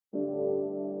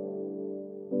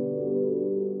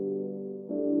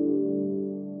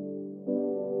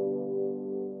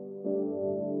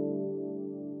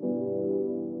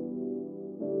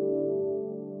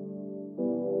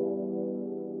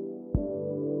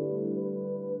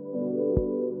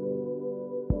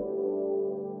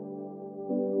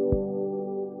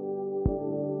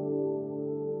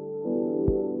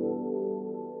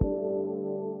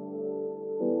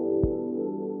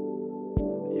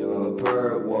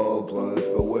purple, blunts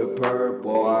filled with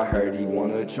purple. I heard he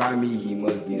wanna try me, he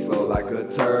must be slow like a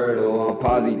turtle. I'm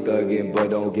posse thuggin', but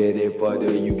don't get it fucked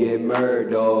up, you get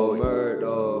murdered.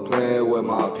 Playing with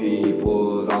my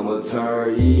peoples, I'ma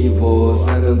turn evil.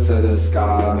 Send them to the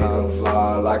sky, make them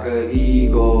fly like an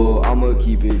eagle. I'ma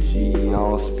keep it G,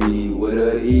 on speed with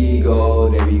an ego.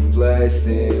 They be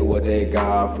flexing what they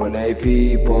got from they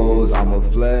peoples. I'ma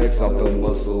flex off the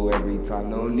muscle every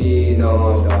time, no need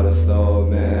no. Start slow,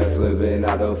 man, flipping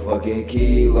out the fucking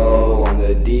kilo. On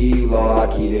the D-low, I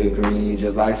keep it green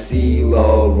just like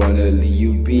CeeLo. Run to leave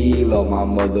you below my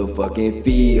motherfucking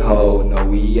feet, ho. No,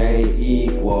 we ain't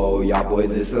equal, y'all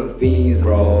boys is some fiends,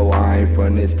 bro. I ain't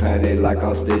from this planet like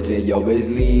I'm stitching, yo, it's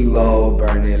Lilo.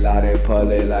 Burning loud in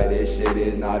public like this shit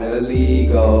is not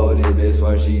illegal. This bitch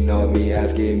when she know me,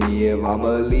 asking me if I'm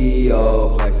a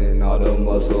Leo. Flexing all the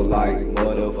muscle like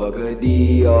motherfucker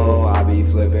Dio. I be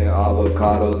flipping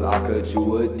avocados, I could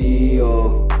chew a deal.